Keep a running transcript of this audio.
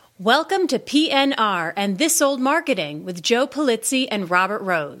Welcome to PNR and This Old Marketing with Joe Polizzi and Robert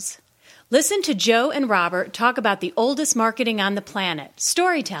Rose. Listen to Joe and Robert talk about the oldest marketing on the planet,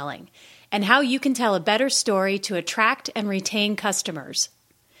 storytelling, and how you can tell a better story to attract and retain customers.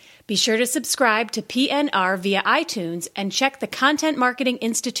 Be sure to subscribe to PNR via iTunes and check the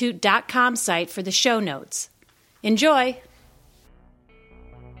ContentMarketingInstitute.com site for the show notes. Enjoy!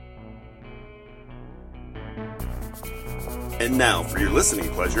 And now, for your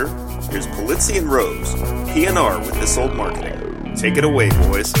listening pleasure, here's Polizzi and Rose, PNR with This Old Marketing. Take it away,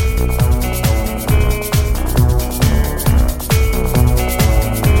 boys.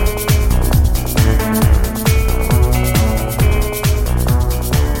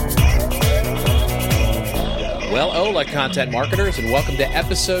 Well, hola, content marketers, and welcome to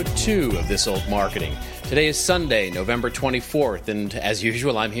episode 2 of This Old Marketing. Today is Sunday, November 24th, and as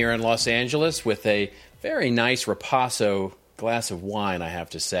usual, I'm here in Los Angeles with a very nice Ripasso glass of wine, I have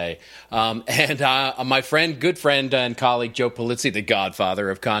to say. My friend, good friend, and colleague Joe Polizzi, the godfather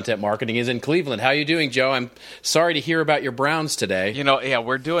of content marketing, is in Cleveland. How are you doing, Joe? I'm sorry to hear about your Browns today.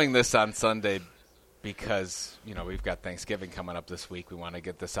 We're doing this on Sunday because, we've got Thanksgiving coming up this week. We want to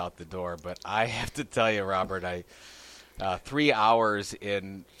get this out the door. But I have to tell you, Robert, 3 hours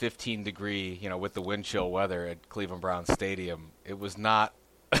in 15-degree, with the wind chill weather at Cleveland Browns Stadium, it was not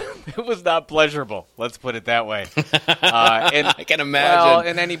it was not pleasurable. Let's put it that way. And I can imagine. Well,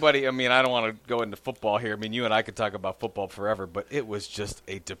 and anybody, I don't want to go into football here. You and I could talk about football forever, but it was just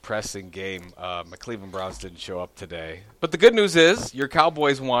a depressing game. My Cleveland Browns didn't show up today. But the good news is your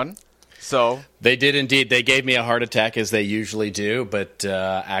Cowboys won. So they did indeed. They gave me a heart attack, as they usually do. But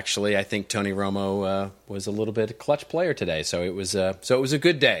actually, I think Tony Romo was a little bit a clutch player today. So it was a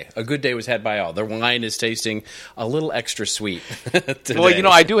good day. A good day was had by all. The wine is tasting a little extra sweet today.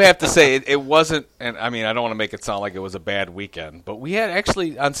 Well, I do have to say it wasn't. And I don't want to make it sound like it was a bad weekend, but we had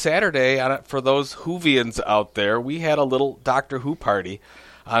actually on Saturday, for those Whovians out there, we had a little Doctor Who party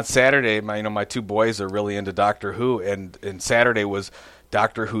on Saturday. My two boys are really into Doctor Who, and Saturday was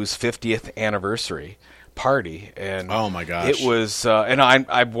Doctor Who's 50th anniversary party, and oh my gosh, it was. And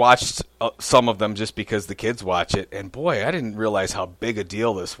I've watched some of them just because the kids watch it, and boy, I didn't realize how big a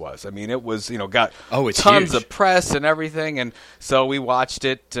deal this was. It was got it's tons huge. of press and everything, and so we watched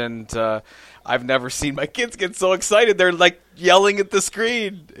it, and I've never seen my kids get so excited. They're like yelling at the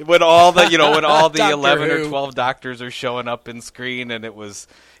screen when all the when all the 11 or 12 doctors are showing up in screen, and it was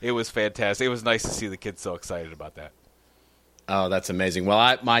fantastic. It was nice to see the kids so excited about that. Oh, that's amazing. Well,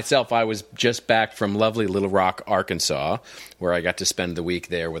 I was just back from lovely Little Rock, Arkansas, where I got to spend the week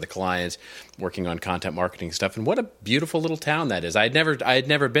there with a client working on content marketing stuff. And what a beautiful little town that is. I had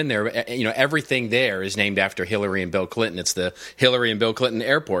never been there. Everything there is named after Hillary and Bill Clinton. It's the Hillary and Bill Clinton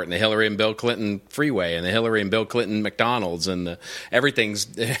Airport and the Hillary and Bill Clinton Freeway and the Hillary and Bill Clinton McDonald's, and everything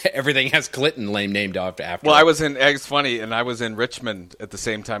has Clinton named after. Well, it's funny, and I was in Richmond at the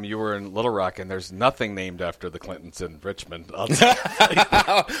same time you were in Little Rock, and there's nothing named after the Clintons in Richmond.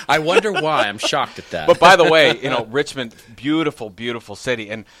 I wonder why. I'm shocked at that. But by the way, Richmond, beautiful, beautiful city.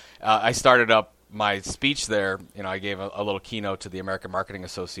 And I started up my speech there. I gave a little keynote to the American Marketing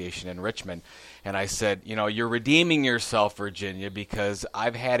Association in Richmond. And I said, you're redeeming yourself, Virginia, because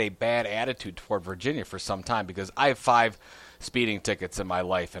I've had a bad attitude toward Virginia for some time, because I have 5 speeding tickets in my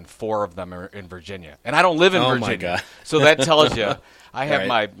life, and 4 of them are in Virginia. And I don't live in Virginia. My God. So that tells you I have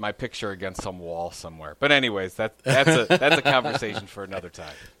right. my picture against some wall somewhere. But anyways, that's a conversation for another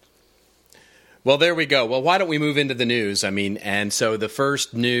time. Well, there we go. Well, why don't we move into the news? And so the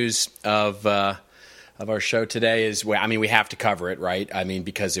first news of our show today is, we have to cover it, right?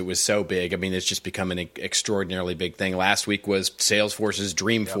 Because it was so big. It's just become an extraordinarily big thing. Last week was Salesforce's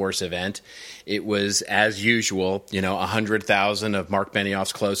Dreamforce event. It was, as usual, 100,000 of Mark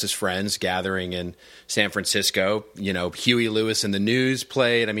Benioff's closest friends gathering in San Francisco. Huey Lewis and the News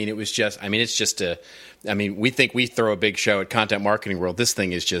played. It was just, it's just a, we think we throw a big show at Content Marketing World. This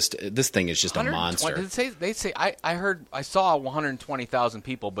thing is just a monster. They say I saw 120,000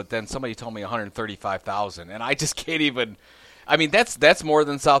 people, but then somebody told me 135,000, and I just can't even. That's more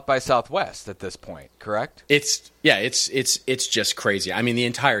than South by Southwest at this point, correct? It's just crazy. The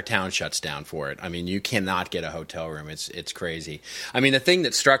entire town shuts down for it. You cannot get a hotel room. It's crazy. The thing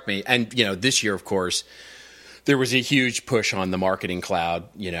that struck me, and this year, of course, there was a huge push on the Marketing Cloud,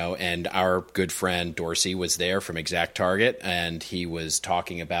 and our good friend Dorsey was there from Exact Target, and he was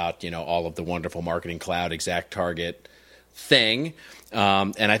talking about, all of the wonderful Marketing Cloud Exact Target thing.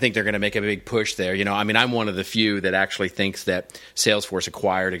 And I think they're going to make a big push there. I'm one of the few that actually thinks that Salesforce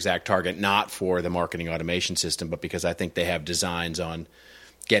acquired Exact Target not for the marketing automation system, but because I think they have designs on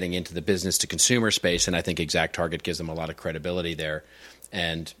getting into the business to consumer space, and I think Exact Target gives them a lot of credibility there.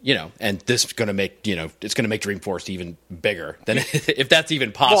 And this is going to make it's going to make Dreamforce even bigger than if that's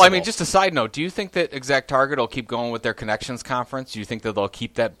even possible. Well, I mean, just a side note, do you think that ExactTarget will keep going with their Connections conference? Do you think that they'll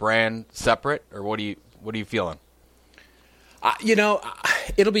keep that brand separate, or what are you feeling?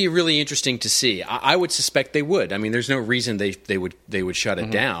 It'll be really interesting to see. I would suspect they would. I mean, there's no reason they would shut it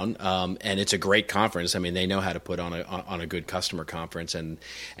down. And it's a great conference. I mean, they know how to put on a good customer conference, and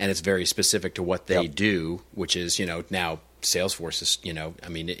it's very specific to what they do, which is now Salesforce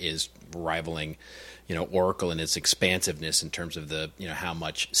is rivaling Oracle in its expansiveness in terms of the how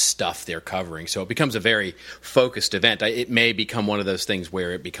much stuff they're covering. So it becomes a very focused event. It may become one of those things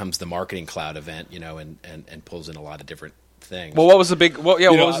where it becomes the marketing cloud event, and pulls in a lot of different things. Well, what was the big? What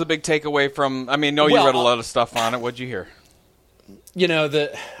was the big takeaway from? I mean, you read a lot of stuff on it. What'd you hear?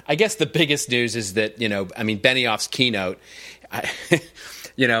 I guess the biggest news is that Benioff's keynote.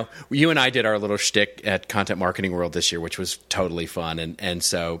 You and I did our little shtick at Content Marketing World this year, which was totally fun, and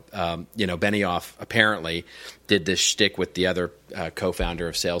so Benioff apparently did this shtick with the other co-founder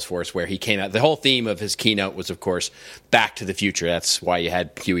of Salesforce, where he came out. The whole theme of his keynote was, of course, Back to the Future. That's why you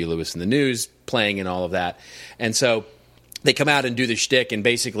had Huey Lewis in the News playing and all of that, and so they come out and do the shtick, and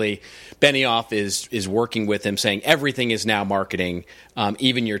basically Benioff is working with him, saying everything is now marketing,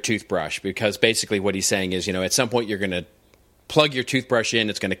 even your toothbrush, because basically what he's saying is, at some point you're going to plug your toothbrush in,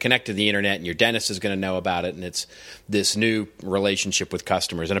 it's going to connect to the internet, and your dentist is going to know about it, and it's this new relationship with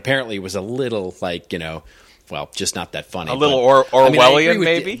customers. And apparently it was a little just not that funny. A little Orwellian,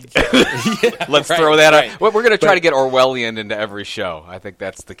 maybe? Let's throw that out. Well, we're going to try to get Orwellian into every show. I think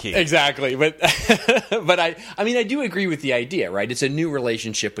that's the key. Exactly. But I do agree with the idea, right? It's a new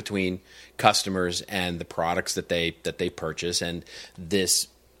relationship between customers and the products that they purchase, and this,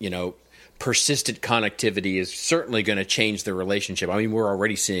 persistent connectivity is certainly going to change the relationship. I mean, we're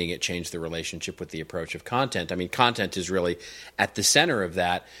already seeing it change the relationship with the approach of content. I mean, content is really at the center of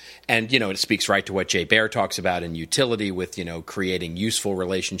that. And, it speaks right to what Jay Baer talks about in utility with, creating useful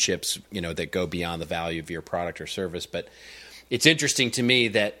relationships, that go beyond the value of your product or service. But it's interesting to me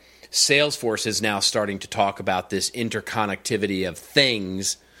that Salesforce is now starting to talk about this interconnectivity of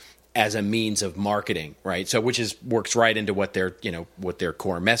things as a means of marketing, right? So, which works right into what their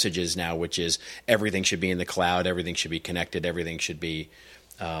core message is now, which is everything should be in the cloud, everything should be connected, everything should be,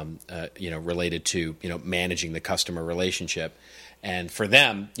 related to managing the customer relationship. And for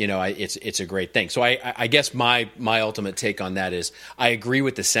them, it's a great thing. So I guess my ultimate take on that is I agree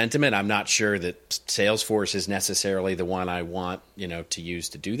with the sentiment. I'm not sure that Salesforce is necessarily the one I want to use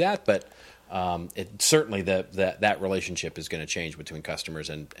to do that, but certainly that relationship is going to change between customers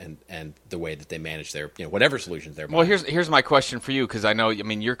and the way that they manage their whatever solutions they're buying. Well, here's my question for you, because I know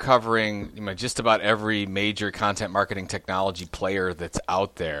you're covering just about every major content marketing technology player that's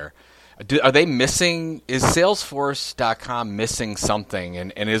out there. Are they missing? Is Salesforce.com missing something?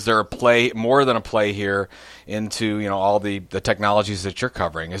 And is there a play, more than a play here, into all the technologies that you're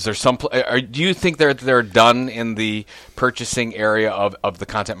covering? Is there some? Do you think they're done in the purchasing area of the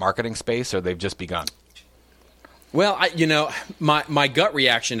content marketing space, or they've just begun? Well, my gut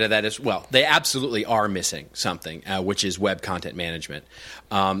reaction to that is, they absolutely are missing something, which is web content management.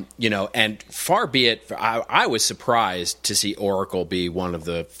 And far be it, I was surprised to see Oracle be one of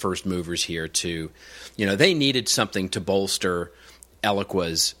the first movers here to, they needed something to bolster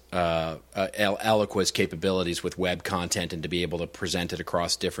Eloqua's capabilities with web content and to be able to present it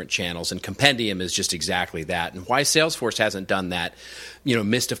across different channels. And Compendium is just exactly that. And why Salesforce hasn't done that,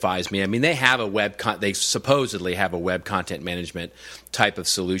 mystifies me. I mean, they have they supposedly have a web content management type of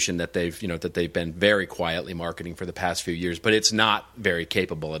solution that they've been very quietly marketing for the past few years, but it's not very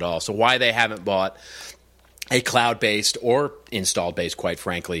capable at all. So why they haven't bought a cloud-based or install-based, quite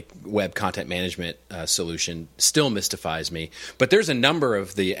frankly, web content management solution still mystifies me. But there's a number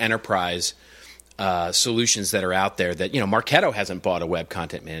of the enterprise solutions that are out there that, Marketo hasn't bought a web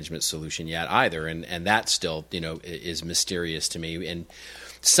content management solution yet either, and that still, is mysterious to me. And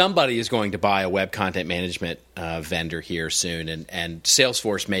somebody is going to buy a web content management vendor here soon, and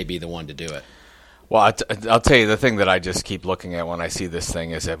Salesforce may be the one to do it. Well, I'll tell you, the thing that I just keep looking at when I see this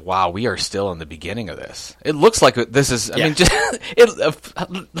thing is that, wow, we are still in the beginning of this. It looks like this is, how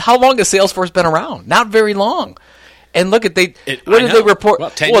long has Salesforce been around? Not very long. And look at, what did they report?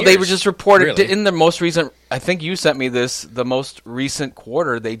 10 years, they were just reported really. In the most recent, I think you sent me the most recent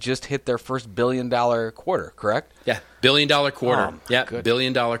quarter, they just hit their first $1 billion quarter, correct? Yeah, $1 billion quarter. Good. $1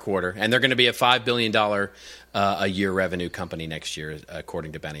 billion quarter. And they're going to be a $5 billion a year revenue company next year,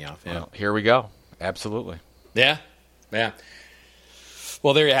 according to Benioff. Yeah. Well, here we go. Absolutely. Yeah.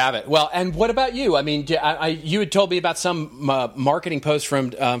 Well, there you have it. Well, and what about you? I mean, you had told me about some marketing posts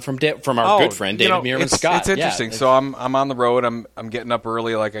from our good friend David Meerman Scott. It's interesting. So I'm on the road. I'm getting up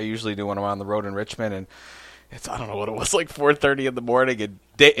early like I usually do when I'm on the road in Richmond, and I don't know what it was, like 4:30 in the morning, and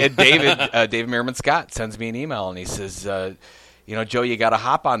David Meerman Scott sends me an email, and he says, Joe, you got to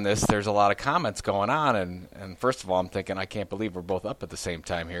hop on this. There's a lot of comments going on, and first of all, I'm thinking I can't believe we're both up at the same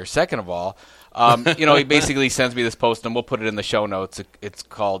time here. Second of all, he basically sends me this post, and we'll put it in the show notes. It's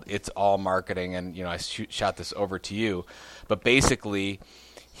called "It's All Marketing," and I shot this over to you, but basically,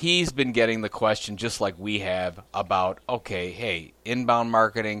 he's been getting the question just like we have about, okay, hey, inbound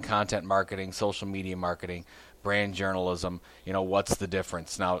marketing, content marketing, social media marketing, brand journalism. What's the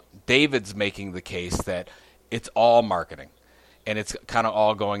difference? Now, David's making the case that it's all marketing. And it's kind of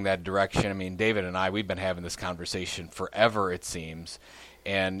all going that direction. I mean, David and I, we've been having this conversation forever, it seems.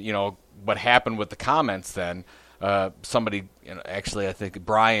 And, what happened with the comments then, somebody, actually I think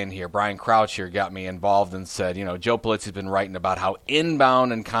Brian Crouch here got me involved and said, Joe Polizzi's been writing about how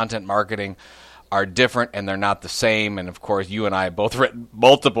inbound and content marketing are different and they're not the same. And, of course, you and I have both written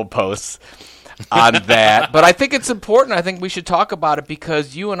multiple posts on that. But I think it's important. I think we should talk about it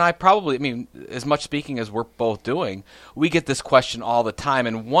because you and I probably, as much speaking as we're both doing, we get this question all the time.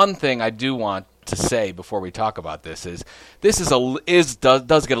 And one thing I do want to say before we talk about this is does get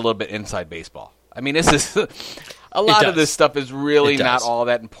a little bit inside baseball. This is a lot of this stuff is really not all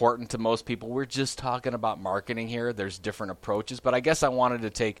that important to most people. We're just talking about marketing here. There's different approaches, but I guess I wanted to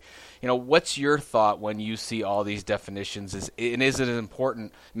take, what's your thought when you see all these definitions? Is it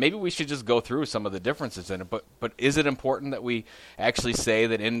important? Maybe we should just go through some of the differences in it, but is it important that we actually say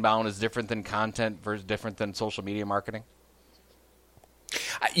that inbound is different than content versus different than social media marketing?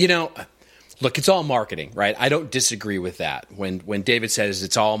 Look, it's all marketing, right? I don't disagree with that. When David says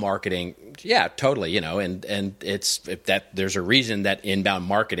it's all marketing, yeah, totally, and it's that there's a reason that inbound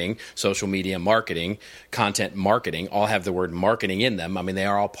marketing, social media marketing, content marketing all have the word marketing in them. They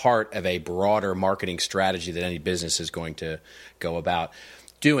are all part of a broader marketing strategy that any business is going to go about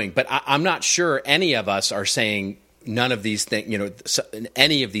doing. But I'm not sure any of us are saying none of these things,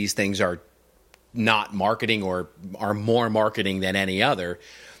 any of these things are not marketing or are more marketing than any other.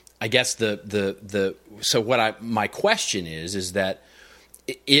 I guess my question is that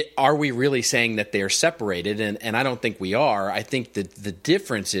are we really saying that they're separated? And I don't think we are. I think that the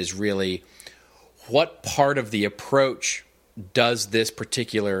difference is really what part of the approach does this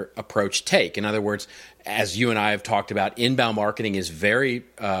particular approach take? In other words, as you and I have talked about, inbound marketing is very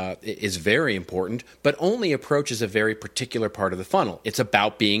important, but only approaches a very particular part of the funnel. It's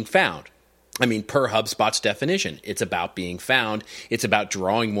about being found. Per HubSpot's definition, it's about being found. It's about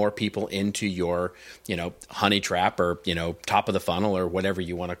drawing more people into your, honey trap or, top of the funnel or whatever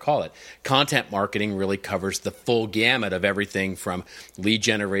you want to call it. Content marketing really covers the full gamut of everything from lead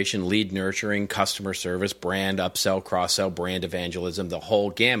generation, lead nurturing, customer service, brand upsell, cross-sell, brand evangelism, the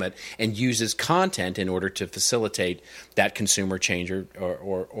whole gamut, and uses content in order to facilitate that consumer change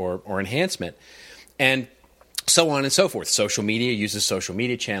or enhancement. And so on and so forth. Social media uses social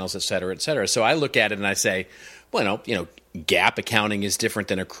media channels, et cetera, et cetera. So I look at it and I say, GAAP accounting is different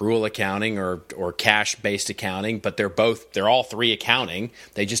than accrual accounting or cash-based accounting, but they're all three accounting.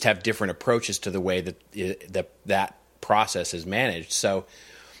 They just have different approaches to the way that process is managed. So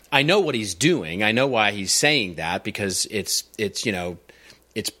I know what he's doing. I know why he's saying that because it's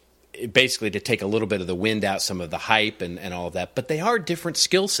basically to take a little bit of the wind out, some of the hype and all of that. But they are different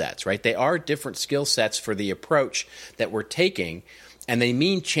skill sets, right? They are different skill sets for the approach that we're taking, and they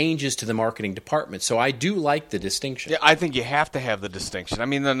mean changes to the marketing department. So I do like the distinction. Yeah, I think you have to have the distinction.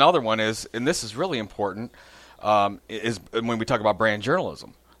 Another one is, and this is really important, is when we talk about brand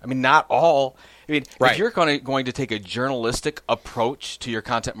journalism. Not all. Right. If you're going to take a journalistic approach to your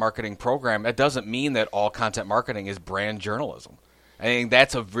content marketing program, that doesn't mean that all content marketing is brand journalism. I think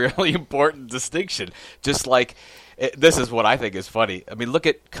that's a really important distinction. Just like, this is what I think is funny. Look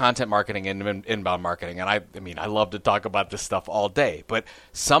at content marketing and inbound marketing. And I love to talk about this stuff all day. But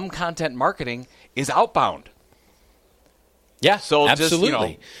some content marketing is outbound. Yeah, so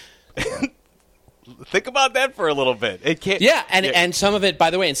absolutely. Just, think about that for a little bit. It can't. Yeah, and some of it, by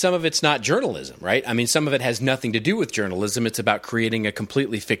the way, and some of it's not journalism, right? Some of it has nothing to do with journalism. It's about creating a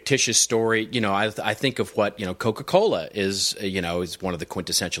completely fictitious story. I think of what Coca-Cola is one of the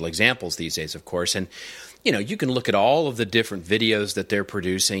quintessential examples these days, of course. And you can look at all of the different videos that they're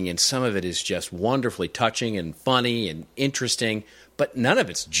producing, and some of it is just wonderfully touching and funny and interesting. But none of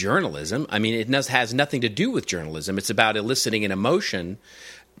it's journalism. it has nothing to do with journalism. It's about eliciting an emotion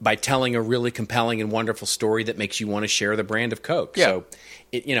by telling a really compelling and wonderful story that makes you want to share the brand of Coke. Yeah.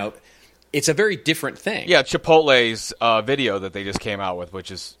 So, it's a very different thing. Yeah, Chipotle's video that they just came out with,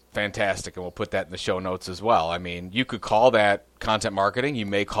 which is fantastic, and we'll put that in the show notes as well. I mean, you could call that content marketing. You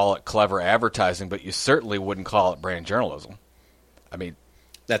may call it clever advertising, but you certainly wouldn't call it brand journalism. I mean,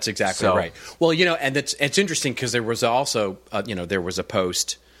 that's exactly right. Well, and it's interesting because there was also, there was a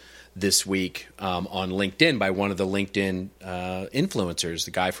post this week on LinkedIn by one of the LinkedIn influencers,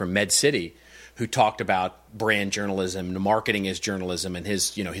 the guy from Med City, who talked about brand journalism, marketing as journalism, and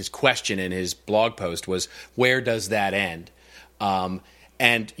his question in his blog post was, where does that end?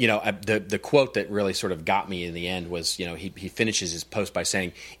 And the quote that really sort of got me in the end was, he finishes his post by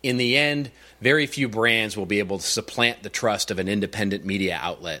saying, in the end, very few brands will be able to supplant the trust of an independent media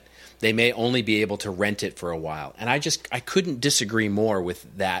outlet. They may only be able to rent it for a while. And I couldn't disagree more with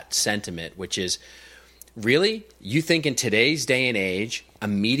that sentiment, which is, really? You think in today's day and age, a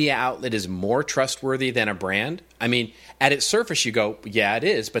media outlet is more trustworthy than a brand? I mean, at its surface, you go, yeah, it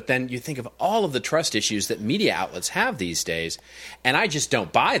is. But then you think of all of the trust issues that media outlets have these days, and I just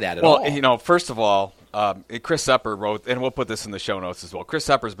don't buy that at all. Well, first of all, Chris Supper wrote, and we'll put this in the show notes as well. Chris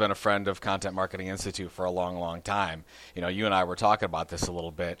Supper's been a friend of Content Marketing Institute for a long, long time. You and I were talking about this a little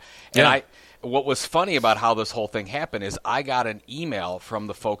bit. And what was funny about how this whole thing happened is I got an email from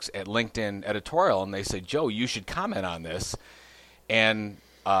the folks at LinkedIn Editorial, and they said, Joe, you should comment on this. And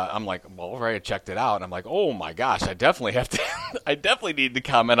I'm like, well, all right, I checked it out. And I'm like, oh my gosh, I definitely have to. I definitely need to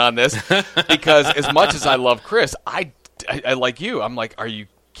comment on this because as much as I love Chris, I like you. I'm like, are you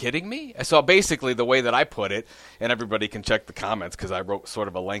kidding me? So basically, the way that I put it, and everybody can check the comments because I wrote sort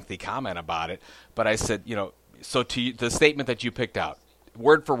of a lengthy comment about it. But I said, so to you, the statement that you picked out,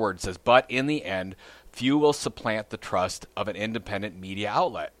 word for word says, but in the end, few will supplant the trust of an independent media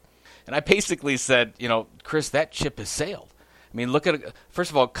outlet. And I basically said, Chris, that ship has sailed. I mean, look at first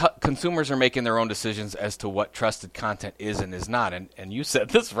of all, consumers are making their own decisions as to what trusted content is and is not. And you said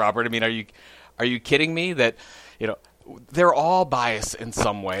this, Robert. I mean, are you kidding me that they're all biased in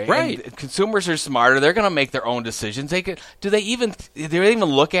some way? Right. And consumers are smarter. They're going to make their own decisions. Do they even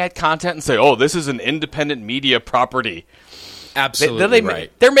look at content and say, "Oh, this is an independent media property"? Absolutely right.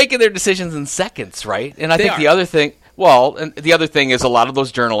 They're making their decisions in seconds, right? And I think the other thing. Well, and the other thing is a lot of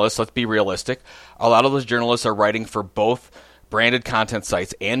those journalists. Let's be realistic. A lot of those journalists are writing for both branded content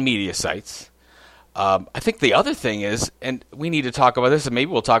sites and media sites. I think the other thing is, and we need to talk about this, and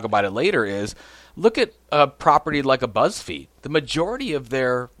maybe we'll talk about it later, is look at a property like a BuzzFeed. The majority of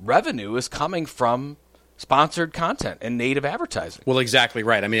their revenue is coming from sponsored content and native advertising. Well, exactly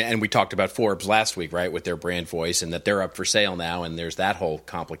right. I mean, and we talked about Forbes last week, right, with their brand voice and that they're up for sale now, and there's that whole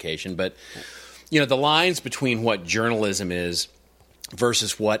complication. But, the lines between what journalism is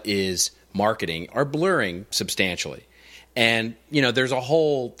versus what is marketing are blurring substantially. And, there's a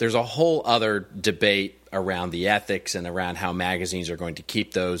whole other debate around the ethics and around how magazines are going to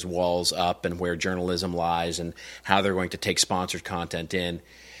keep those walls up and where journalism lies and how they're going to take sponsored content in.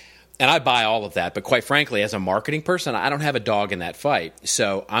 And I buy all of that. But quite frankly, as a marketing person, I don't have a dog in that fight.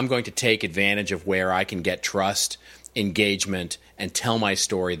 So I'm going to take advantage of where I can get trust, engagement, and tell my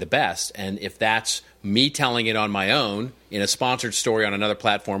story the best. And if that's me telling it on my own in a sponsored story on another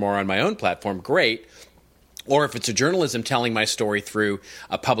platform or on my own platform, great. Or if it's a journalism telling my story through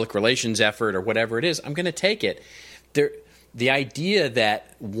a public relations effort or whatever it is, I'm going to take it. The idea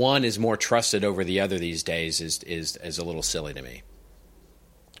that one is more trusted over the other these days is a little silly to me.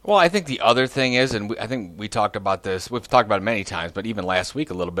 Well, I think the other thing is, and I think we talked about this, we've talked about it many times, but even last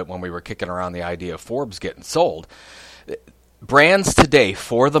week a little bit when we were kicking around the idea of Forbes getting sold. Brands today,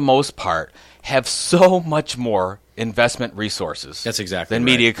 for the most part, have so much more investment resources than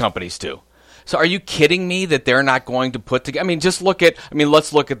media companies do. So are you kidding me that they're not going to put together? Let's look at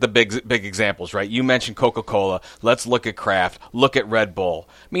the big examples, right? You mentioned Coca-Cola. Let's look at Kraft. Look at Red Bull.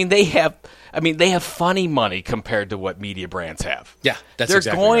 They have funny money compared to what media brands have. Yeah, they're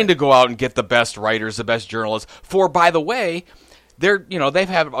exactly going right. to go out and get the best writers, the best journalists. By the way, they've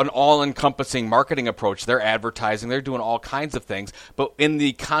had an all-encompassing marketing approach. They're advertising. They're doing all kinds of things. But in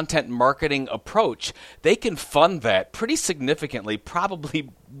the content marketing approach, they can fund that pretty significantly,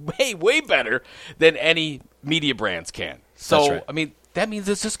 probably way, way better than any media brands can. So, That's right. That means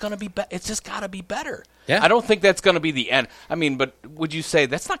it's just going to be it's just got to be better. Yeah. I don't think that's going to be the end. But would you say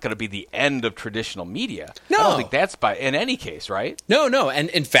that's not going to be the end of traditional media? No. I don't think that's in any case, right? No. And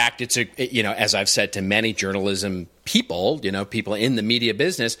in fact, it's as I've said to many journalism people, people in the media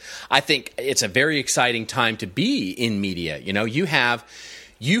business, I think it's a very exciting time to be in media. You have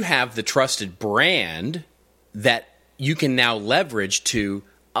the trusted brand that you can now leverage to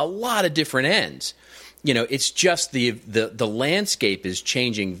a lot of different ends. it's just the landscape is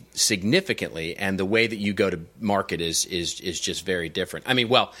changing significantly, and the way that you go to market is just very different. I mean,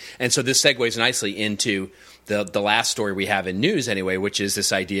 well, and so this segues nicely into the last story we have in news anyway, which is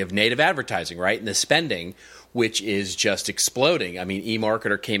this idea of native advertising, right? And the spending, which is just exploding. I mean,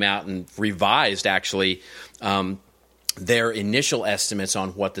 eMarketer came out and revised actually their initial estimates on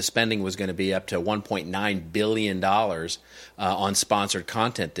what the spending was going to be, up to $1.9 billion on sponsored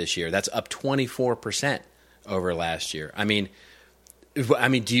content this year. That's up 24% over last year. I mean,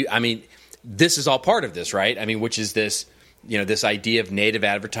 this is all part of this, right? I mean, which is this, this idea of native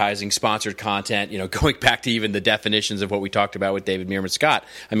advertising, sponsored content, going back to even the definitions of what we talked about with David Meerman Scott.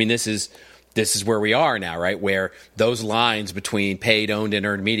 I mean, this is where we are now, right? Where those lines between paid, owned, and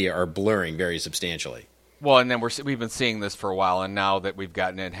earned media are blurring very substantially. Well, and then we've been seeing this for a while, and now that we've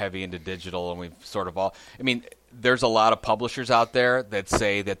gotten in heavy into digital, and we've sort of there's a lot of publishers out there that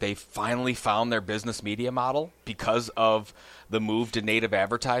say that they finally found their business media model because of the move to native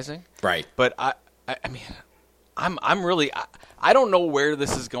advertising. Right. But I don't know where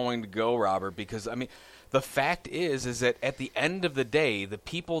this is going to go, Robert, because the fact is that at the end of the day, the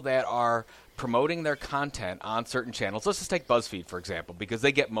people that are promoting their content on certain channels, let's just take BuzzFeed, for example, because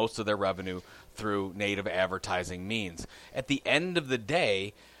they get most of their revenue through native advertising means. At the end of the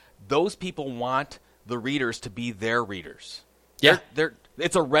day, those people want the readers to be their readers. Yeah.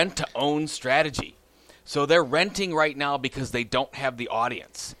 It's a rent-to-own strategy. So they're renting right now because they don't have the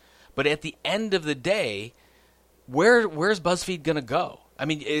audience. But at the end of the day, where's BuzzFeed going to go? I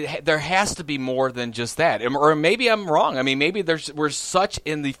mean, there has to be more than just that. Or maybe I'm wrong. I mean, maybe we're such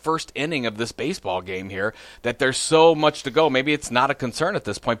in the first inning of this baseball game here that there's so much to go. Maybe it's not a concern at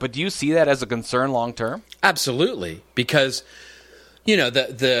this point. But do you see that as a concern long term? Absolutely, because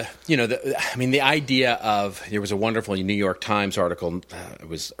the idea of, there was a wonderful New York Times article, it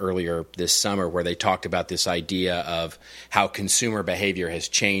was earlier this summer, where they talked about this idea of how consumer behavior has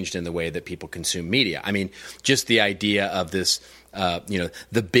changed in the way that people consume media. I mean, just the idea of this, the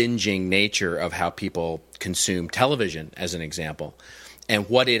binging nature of how people consume television, as an example. And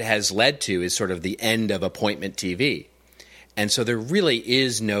what it has led to is sort of the end of appointment TV. And so there really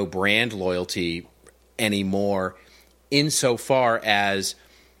is no brand loyalty anymore, insofar as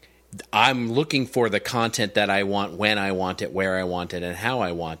I'm looking for the content that I want, when I want it, where I want it, and how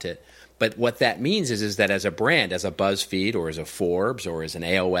I want it. But what that means is that as a brand, as a BuzzFeed or as a Forbes or as an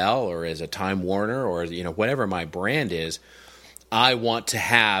AOL or as a Time Warner or whatever my brand is, I want to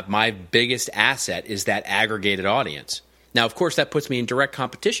have, my biggest asset is that aggregated audience. Now, of course, that puts me in direct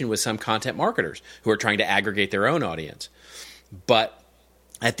competition with some content marketers who are trying to aggregate their own audience. But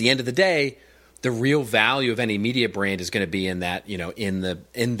at the end of the day, the real value of any media brand is going to be in that,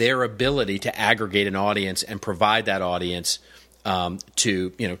 in their ability to aggregate an audience and provide that audience to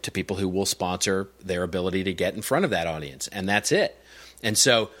people who will sponsor their ability to get in front of that audience, and that's it. And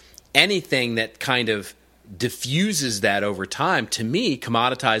so anything that kind of diffuses that over time, to me,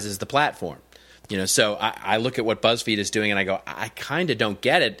 commoditizes the platform. So I look at what BuzzFeed is doing, and I go, I kind of don't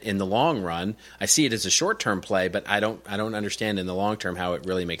get it in the long run. I see it as a short-term play, but I don't understand in the long term how it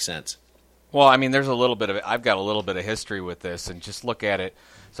really makes sense. Well, I mean, there's a little bit of it. I've got a little bit of history with this, and just look at it.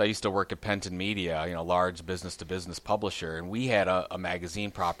 So I used to work at Penton Media, large business-to-business publisher, and we had a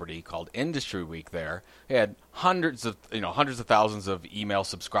magazine property called Industry Week there. It had hundreds of thousands of email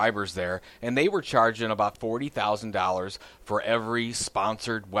subscribers there, and they were charging about $40,000 for every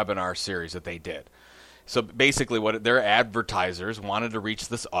sponsored webinar series that they did. So basically what their advertisers wanted to reach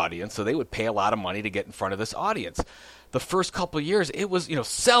this audience, so they would pay a lot of money to get in front of this audience. The first couple of years, it was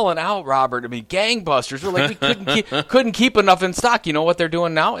selling out, Robert. I mean, gangbusters. We're like, we couldn't keep enough in stock. You know what they're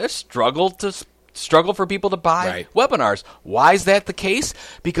doing now? It's struggle for people to buy webinars. Why is that the case?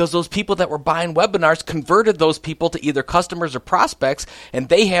 Because those people that were buying webinars converted those people to either customers or prospects, and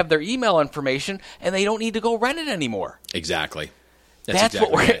they have their email information, and they don't need to go rent it anymore. Exactly. That's exactly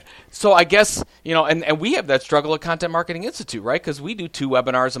what we're. Right. So I guess and we have that struggle at Content Marketing Institute, right? Because we do 2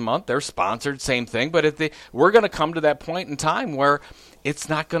 webinars a month. They're sponsored, same thing. But we're going to come to that point in time where it's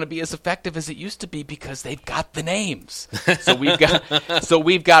not going to be as effective as it used to be because they've got the names. So we've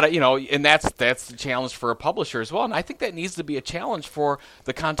got to, and that's the challenge for a publisher as well. And I think that needs to be a challenge for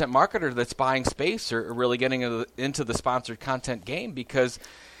the content marketer that's buying space or really getting into the sponsored content game, because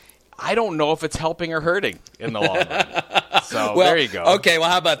I don't know if it's helping or hurting in the long run. So there you go. Okay, well,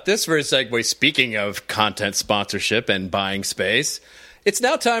 how about this for a segue? Speaking of content sponsorship and buying space, it's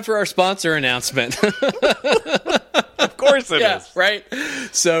now time for our sponsor announcement. Of course it is. Right?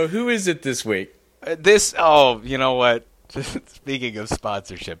 So who is it this week? You know what? Speaking of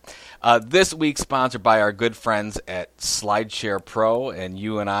sponsorship, this week's sponsored by our good friends at SlideShare Pro, and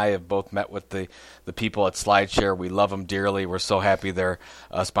you and I have both met with the people at SlideShare. We love them dearly. We're so happy they're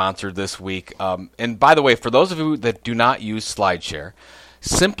sponsored this week. And by the way, for those of you that do not use SlideShare,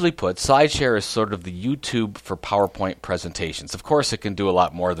 simply put, SlideShare is sort of the YouTube for PowerPoint presentations. Of course, it can do a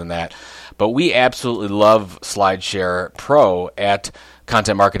lot more than that, but we absolutely love SlideShare Pro at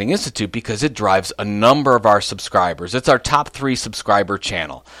Content Marketing Institute because it drives a number of our subscribers. It's our top 3 subscriber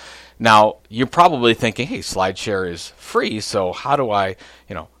channel. Now, you're probably thinking, hey, SlideShare is free, so how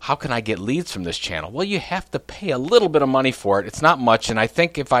can I get leads from this channel? Well, you have to pay a little bit of money for it. It's not much, and I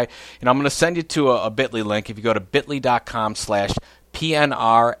think I'm going to send you to a bit.ly link. If you go to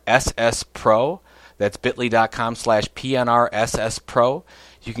bit.ly.com/PNRSSPro, that's bit.ly.com/PNRSSPro,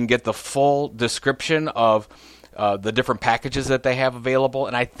 you can get the full description of the different packages that they have available.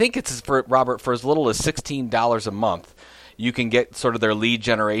 And I think it's, for Robert, for as little as $16 a month, you can get sort of their lead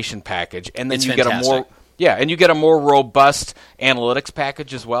generation package. And then you get you get a more robust analytics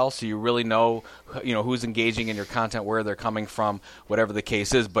package as well, so you really know who's engaging in your content, where they're coming from, whatever the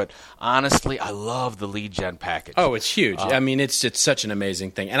case is. But honestly, I love the lead gen package. Oh, it's huge. I mean, it's such an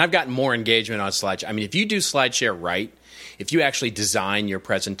amazing thing. And I've gotten more engagement on SlideShare. I mean, if you do SlideShare right, if you actually design your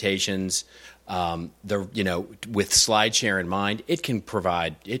presentations with SlideShare in mind, it can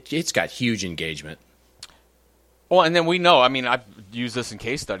provide it's got huge engagement. Well, and then we know, I've used this in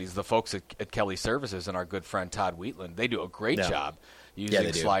case studies. The folks at Kelly Services and our good friend Todd Wheatland, they do a great job using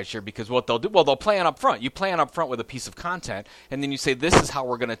SlideShare, because what they'll do, they'll plan up front. You plan up front with a piece of content, and then you say, this is how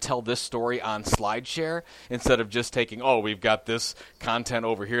we're going to tell this story on SlideShare, instead of just taking, we've got this content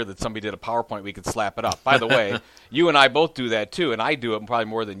over here that somebody did a PowerPoint, we could slap it up. By the way, you and I both do that too, and I do it probably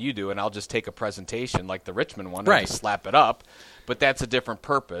more than you do, and I'll just take a presentation like the Richmond one and just slap it up. But that's a different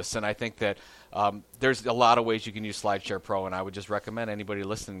purpose, and I think that there's a lot of ways you can use SlideShare Pro, and I would just recommend anybody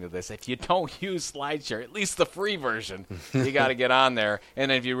listening to this, if you don't use SlideShare, at least the free version, you got to get on there.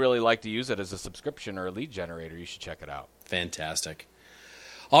 And if you really like to use it as a subscription or a lead generator, you should check it out. Fantastic.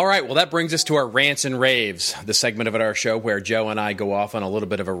 All right, well, that brings us to our Rants and Raves, the segment of our show where Joe and I go off on a little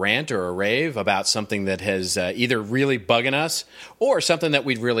bit of a rant or a rave about something that has either really bugging us or something that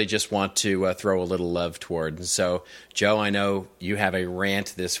we'd really just want to throw a little love toward. And so, Joe, I know you have a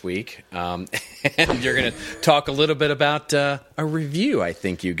rant this week, and you're going to talk a little bit about a review I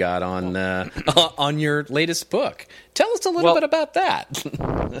think you got on your latest book. Tell us a little bit about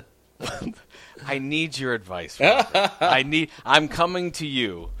that. I need your advice. I'm coming to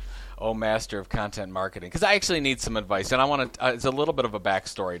you, oh master of content marketing, because I actually need some advice, and I want to. It's a little bit of a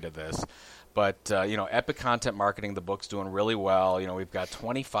backstory to this, but Epic Content Marketing, the book's doing really well. We've got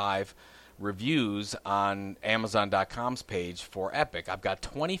 25 reviews on Amazon.com's page for Epic. I've got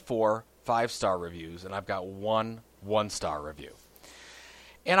 24 5-star reviews, and I've got one 1-star review.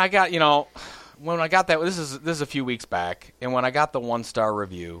 And I got, when I got that, this is a few weeks back, and when I got the 1-star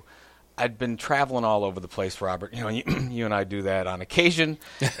review, I'd been traveling all over the place, Robert. You and I do that on occasion,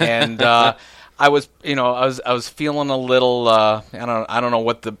 and I was feeling a little. I don't know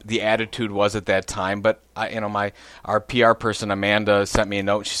what the attitude was at that time, but our PR person Amanda sent me a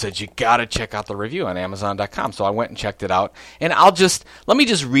note. She said, you got to check out the review on Amazon.com. So I went and checked it out, and let me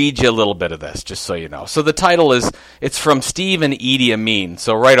just read you a little bit of this, just so you know. So the title it's from Steve and Idi Amin.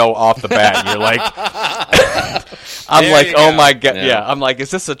 So right off the bat, you're like, I'm like, oh my god, yeah. I'm like,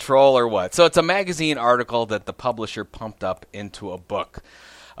 is this a troll or what? So it's a magazine article that the publisher pumped up into a book.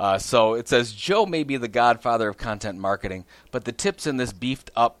 So it says, Joe may be the godfather of content marketing, but the tips in this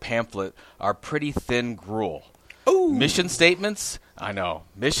beefed-up pamphlet are pretty thin gruel. Ooh. Mission statements? I know.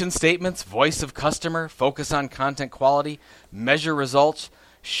 Mission statements, voice of customer, focus on content quality, measure results.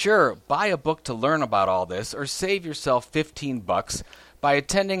 Sure, buy a book to learn about all this, or save yourself $15 by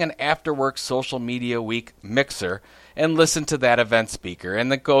attending an after-work social media week mixer and listen to that event speaker.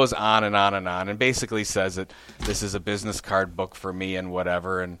 And it goes on and on and on, and basically says that this is a business card book for me and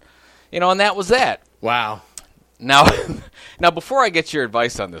whatever. And, and that was that. Wow. Now, before I get your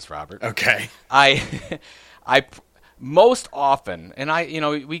advice on this, Robert. Okay. I most often, and I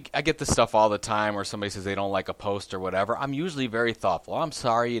get this stuff all the time where somebody says they don't like a post or whatever. I'm usually very thoughtful. I'm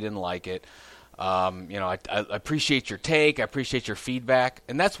sorry you didn't like it. I appreciate your take. I appreciate your feedback.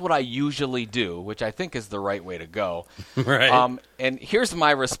 And that's what I usually do, which I think is the right way to go. Right. And here's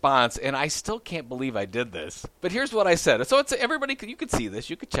my response, and I still can't believe I did this. But here's what I said. So it's everybody, you could see this.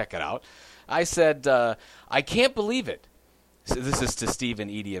 You could check it out. I said, I can't believe it. So this is to Steve and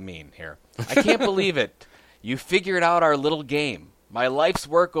Idi Amin here. I can't believe it. You figured out our little game. My life's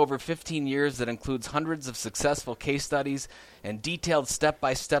work over 15 years that includes hundreds of successful case studies and detailed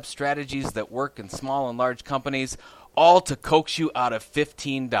step-by-step strategies that work in small and large companies all to coax you out of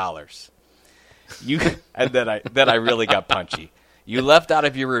 $15. And then I really got punchy. You left out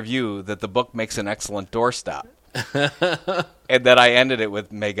of your review that the book makes an excellent doorstop. And then I ended it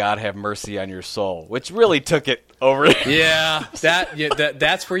with, "May God have mercy on your soul," which really took it over. Yeah,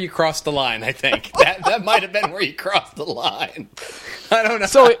 that's where you crossed the line, I think. That might have been where you crossed the line. I don't know.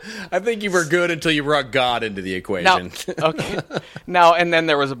 So I think you were good until you brought God into the equation. Now, and then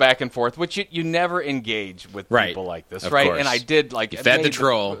there was a back and forth, which you never engage with people like this, of right? course. And I did You fed the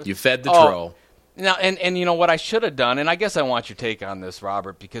troll. You fed the troll. Now, and you know what I should have done, and I guess I want your take on this,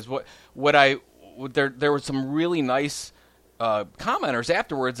 Robert, because there were some really nice commenters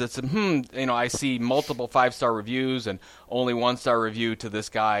afterwards that said, I see multiple 5-star reviews and only 1-star review to this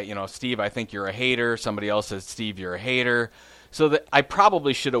guy, Steve, I think you're a hater. Somebody else says, Steve, you're a hater. So that I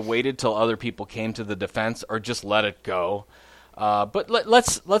probably should have waited till other people came to the defense or just let it go. But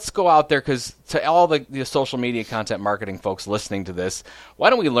let's go out there, because to all the social media content marketing folks listening to this,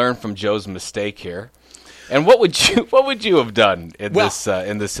 why don't we learn from Joe's mistake here? And what would you have done in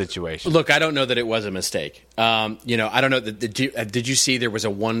this situation? Look, I don't know that it was a mistake. I don't know that. Did you see there was a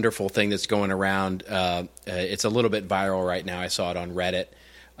wonderful thing that's going around? It's a little bit viral right now. I saw it on Reddit,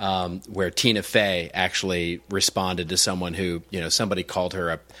 where Tina Fey actually responded to someone who, somebody called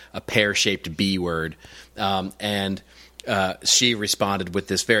her a pear-shaped B word, and she responded with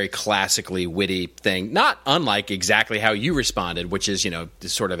this very classically witty thing, not unlike exactly how you responded, which is,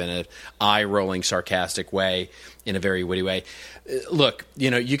 sort of in an eye-rolling, sarcastic way, in a very witty way. Look,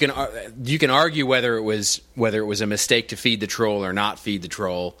 you can argue whether it was a mistake to feed the troll or not feed the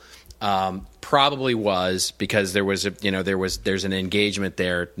troll. Probably was, because there's an engagement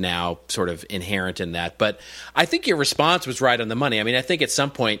there now, sort of inherent in that. But I think your response was right on the money. I mean, I think at some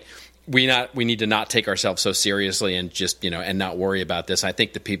point we need to not take ourselves so seriously and just, and not worry about this. I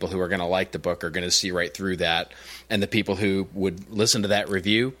think the people who are going to like the book are going to see right through that. And the people who would listen to that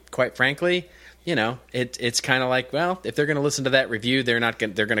review, quite frankly, it's kind of like, well, if they're going to listen to that review, they're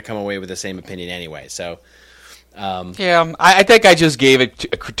going to come away with the same opinion anyway. So, I think I just gave it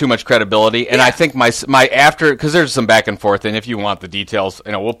too much credibility, and I think my after, because there's some back and forth, and if you want the details,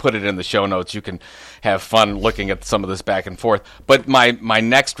 we'll put it in the show notes. You can have fun looking at some of this back and forth. But my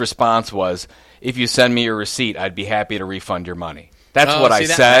next response was, if you send me your receipt, I'd be happy to refund your money. That's what I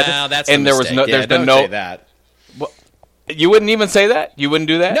said. No, that's and the there mistake. was no, there's been no. Say that. Well, you wouldn't even say that? You wouldn't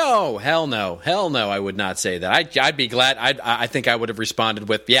do that? No, hell no. I would not say that. I'd be glad. I think I would have responded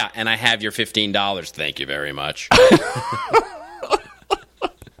with, yeah, and I have your $15. Thank you very much.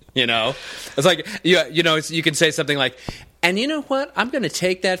 It's like, you can say something like, and you know what? I'm going to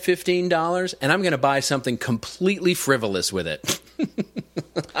take that $15 and I'm going to buy something completely frivolous with it.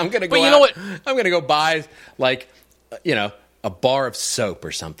 I'm going to go. But you know what? I'm going to go buy a bar of soap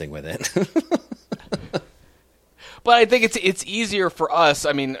or something with it. But I think it's easier for us.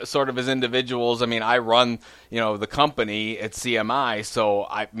 I mean, sort of as individuals. I mean, I run the company at CMI, so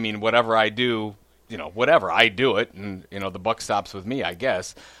I mean, whatever I do, I do it, and the buck stops with me, I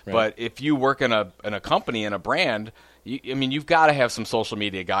guess. Right. But if you work in a company, in a brand, you've got to have some social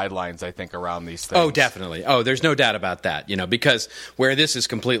media guidelines, I think, around these things. Oh, definitely. Oh, there's no doubt about that. Because where this is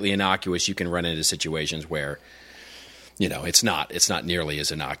completely innocuous, you can run into situations where it's not nearly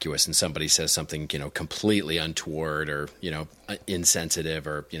as innocuous, and somebody says something, completely untoward or, insensitive,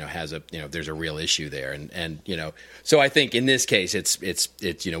 or, has there's a real issue there. And so I think in this case, it's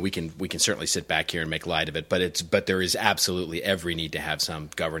we can certainly sit back here and make light of it, but there is absolutely every need to have some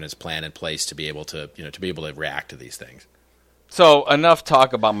governance plan in place to be able to react to these things. So enough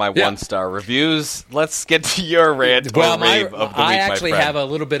talk about my 1-star reviews. Let's get to your rant or rave of the week, I actually my friend. have a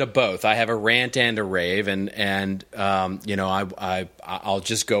little bit of both. I have a rant and a rave, and I'll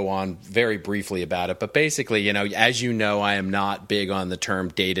just go on very briefly about it. But basically, as you know, I am not big on the term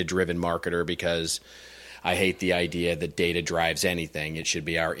data-driven marketer, because I hate the idea that data drives anything. It should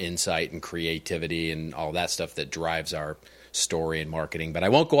be our insight and creativity and all that stuff that drives our story and marketing. But I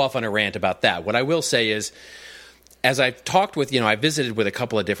won't go off on a rant about that. What I will say is, as I've talked with, I visited with a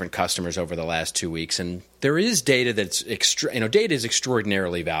couple of different customers over the last 2 weeks, and there is data that's data is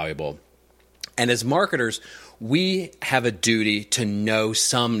extraordinarily valuable. And as marketers, we have a duty to know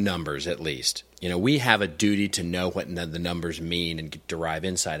some numbers at least. We have a duty to know what the numbers mean and derive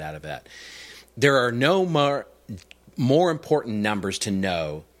insight out of that. There are no more important numbers to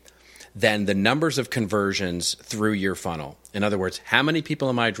know than the numbers of conversions through your funnel. In other words, how many people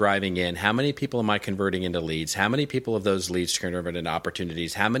am I driving in? How many people am I converting into leads? How many people of those leads convert into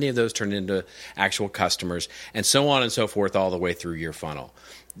opportunities? How many of those turn into actual customers? And so on and so forth all the way through your funnel.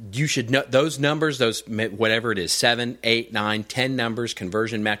 You should know those numbers, those whatever it is, 7, 8, 9, 10 numbers,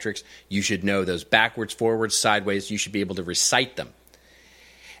 conversion metrics. You should know those backwards, forwards, sideways. You should be able to recite them.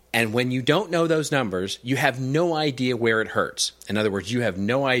 And when you don't know those numbers, you have no idea where it hurts. In other words, you have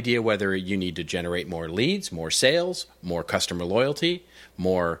no idea whether you need to generate more leads, more sales, more customer loyalty,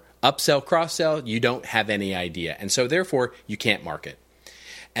 more upsell, cross-sell. You don't have any idea. And so therefore, you can't market.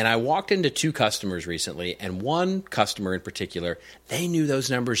 And I walked into 2 customers recently, and one customer in particular, they knew those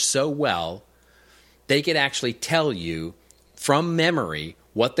numbers so well, they could actually tell you from memory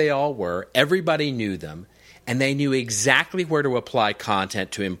what they all were. Everybody knew them. And they knew exactly where to apply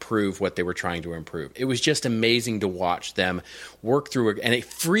content to improve what they were trying to improve. It was just amazing to watch them work through it, and it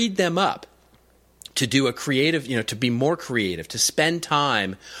freed them up to do a creative, to be more creative, to spend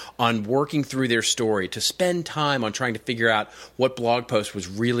time on working through their story, to spend time on trying to figure out what blog post was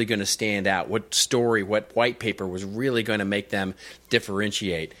really going to stand out, what story, what white paper was really going to make them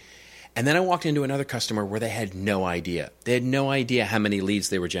differentiate. And then I walked into another customer where they had no idea. They had no idea how many leads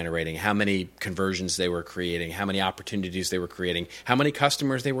they were generating, how many conversions they were creating, how many opportunities they were creating, how many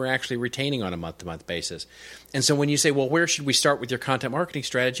customers they were actually retaining on a month-to-month basis. And so when you say, well, where should we start with your content marketing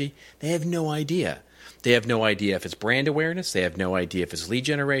strategy? They have no idea. They have no idea if it's brand awareness. They have no idea if it's lead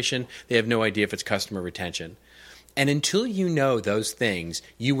generation. They have no idea if it's customer retention. And until you know those things,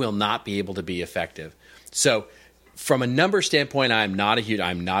 you will not be able to be effective. So from a number standpoint, I'm not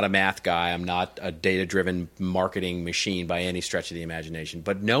a math guy. I'm not a data-driven marketing machine by any stretch of the imagination.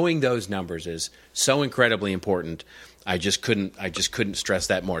 But knowing those numbers is so incredibly important. I just couldn't stress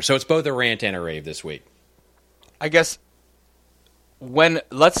that more. So it's both a rant and a rave this week. I guess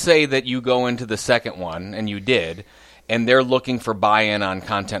let's say that you go into the second one, and you did, and they're looking for buy-in on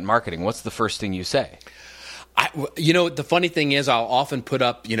content marketing. What's the first thing you say? The funny thing is I'll often put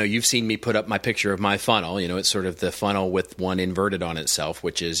up, you've seen me put up my picture of my funnel. It's sort of the funnel with one inverted on itself,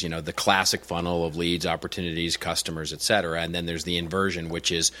 which is, the classic funnel of leads, opportunities, customers, et cetera. And then there's the inversion,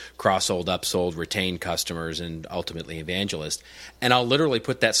 which is cross-sold, upsold, retained customers, and ultimately evangelist. And I'll literally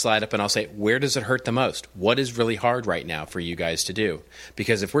put that slide up and I'll say, where does it hurt the most? What is really hard right now for you guys to do?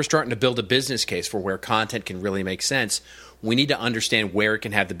 Because if we're starting to build a business case for where content can really make sense, we need to understand where it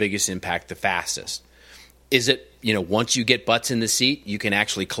can have the biggest impact the fastest. Is it, once you get butts in the seat, you can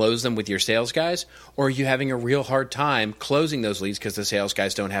actually close them with your sales guys? Or are you having a real hard time closing those leads because the sales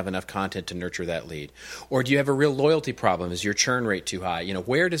guys don't have enough content to nurture that lead? Or do you have a real loyalty problem? Is your churn rate too high?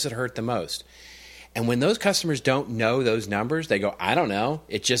 Where does it hurt the most? And when those customers don't know those numbers, they go, I don't know.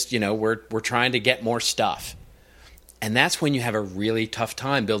 It's just, we're trying to get more stuff. And that's when you have a really tough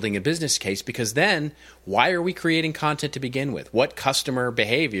time building a business case, because then why are we creating content to begin with? What customer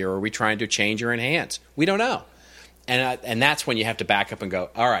behavior are we trying to change or enhance? We don't know. And that's when you have to back up and go,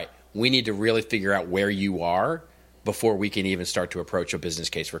 all right, we need to really figure out where you are before we can even start to approach a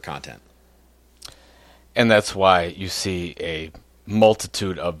business case for content. And that's why you see a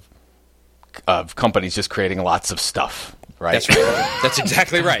multitude of companies just creating lots of stuff. Right? That's right. That's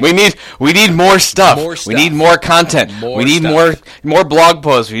exactly right. We need more stuff. We need more content. We need more blog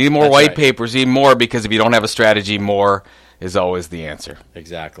posts. We need more white papers. We need more, because if you don't have a strategy, more is always the answer.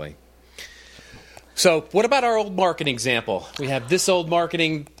 Exactly. So what about our old marketing example? We have this old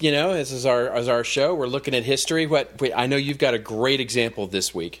marketing, this is our show. We're looking at history. I know you've got a great example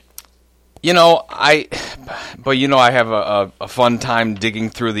this week. I have a fun time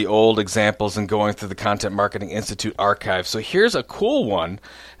digging through the old examples and going through the Content Marketing Institute archive. So here's a cool one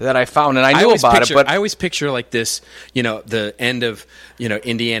that I found, and I knew about it. But I always picture like this, the end of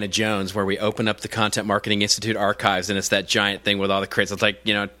Indiana Jones, where we open up the Content Marketing Institute archives, and it's that giant thing with all the crates. It's like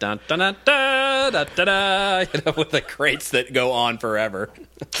dun, dun, dun, dun, da, da, da, with the crates that go on forever.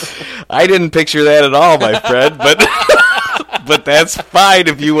 I didn't picture that at all, my friend, but. But that's fine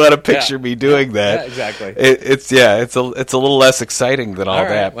if you want to picture me doing that. Yeah, exactly. It's a little less exciting than all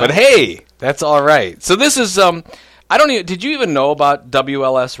that. Well, but hey, that's all right. So this is did you even know about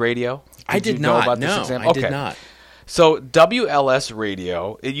WLS Radio? I did not. I did not. So WLS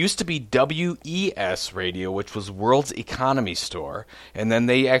Radio, it used to be WES Radio, which was World's Economy Store, and then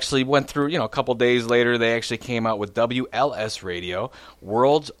they actually went through, a couple days later, they actually came out with WLS Radio,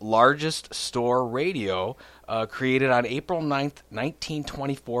 World's Largest Store Radio, created on April 9th,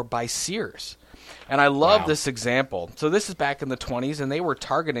 1924 by Sears. And I love this example. So this is back in the 20s, and they were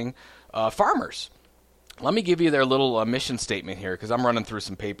targeting farmers. Let me give you their little mission statement here, because I'm running through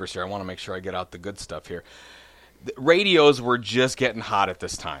some papers here. I want to make sure I get out the good stuff here. The radios were just getting hot at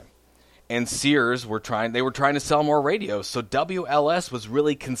this time. and Sears were trying to sell more radios. So WLS was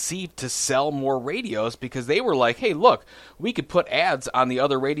really conceived to sell more radios because they were like, hey, look, we could put ads on the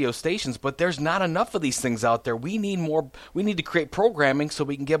other radio stations, but there's not enough of these things out there. We need more. We need to create programming so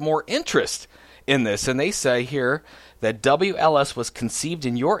we can get more interest in this. And they say here that WLS was conceived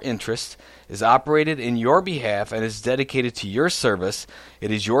in your interest, is operated in your behalf, and is dedicated to your service.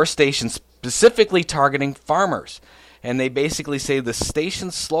 It is your station specifically targeting farmers. And they basically say the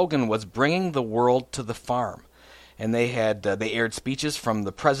station's slogan was bringing the world to the farm. And they had they aired speeches from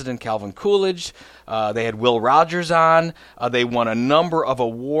the President Calvin Coolidge. They had Will Rogers on. They won a number of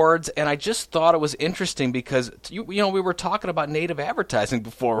awards. And I just thought it was interesting because we were talking about native advertising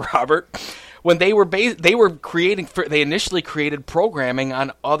before, Robert. When they initially created programming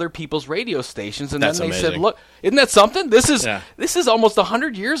on other people's radio stations, and That's then they amazing. said, "Look, isn't that something? This is almost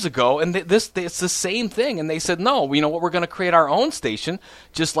 100 years ago, and it's the same thing." And they said, "No, you know what? We're going to create our own station,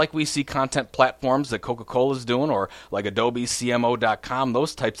 just like we see content platforms that Coca-Cola is doing, or like Adobe CMO.com,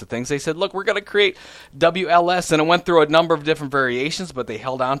 those types of things." They said, "Look, we're going to create WLS," and it went through a number of different variations, but they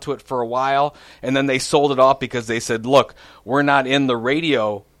held on to it for a while, and then they sold it off because they said, "Look, we're not in the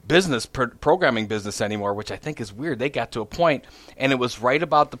radio business, programming business anymore," which I think is weird. They got to a point, and it was right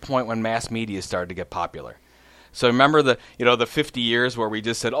about the point when mass media started to get popular. So remember the 50 years where we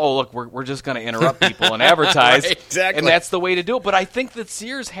just said, "Oh, look, we're just going to interrupt people and advertise," Right, exactly. And that's the way to do it. But I think that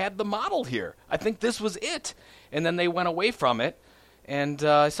Sears had the model here. I think this was it, and then they went away from it. And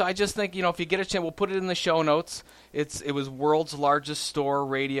so I just think, if you get a chance, we'll put it in the show notes. It was world's largest store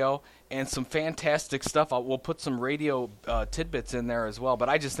radio, and some fantastic stuff. We'll put some radio tidbits in there as well. But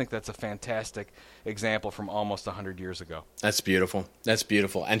I just think that's a fantastic example from almost 100 years ago. That's beautiful. That's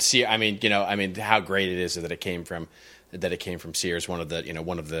beautiful. And see, how great it is that it came from Sears, one of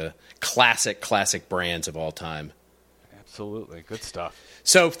the classic brands of all time. Absolutely, good stuff.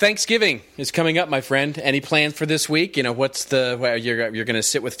 So Thanksgiving is coming up, my friend. Any plans for this week? You're going to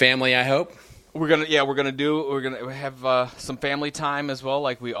sit with family, I hope. We're gonna have some family time as well,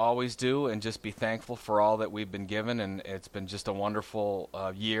 like we always do, and just be thankful for all that we've been given. And it's been just a wonderful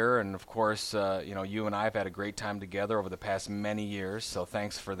year. And of course, you and I have had a great time together over the past many years. So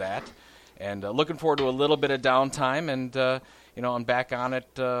thanks for that. And looking forward to a little bit of downtime. And I'm back on it.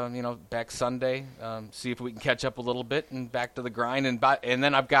 Back Sunday. See if we can catch up a little bit and back to the grind. And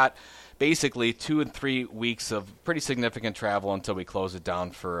then I've got basically 2 and 3 weeks of pretty significant travel until we close it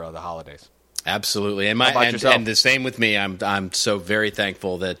down for the holidays. Absolutely, and the same with me. I'm so very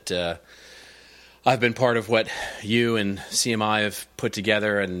thankful that I've been part of what you and CMI have put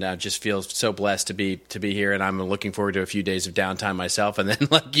together, and I just feel so blessed to be here. And I'm looking forward to a few days of downtime myself, and then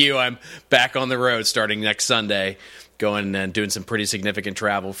like you, I'm back on the road starting next Sunday, going and doing some pretty significant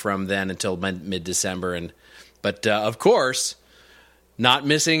travel from then until mid-December. But of course, not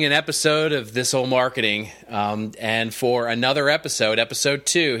missing an episode of This Old Marketing, and for another episode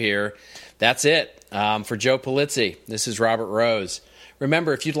 2 here. That's it for Joe Polizzi. This is Robert Rose.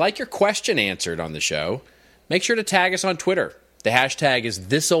 Remember, if you'd like your question answered on the show, make sure to tag us on Twitter. The hashtag is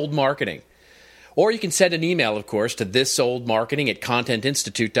ThisOldMarketing. Or you can send an email, of course, to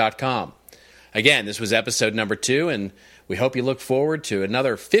thisoldmarketing@contentinstitute.com. Again, this was episode number 2, and we hope you look forward to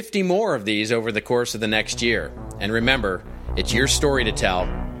another 50 more of these over the course of the next year. And remember, it's your story to tell.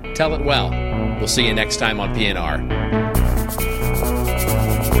 Tell it well. We'll see you next time on PNR.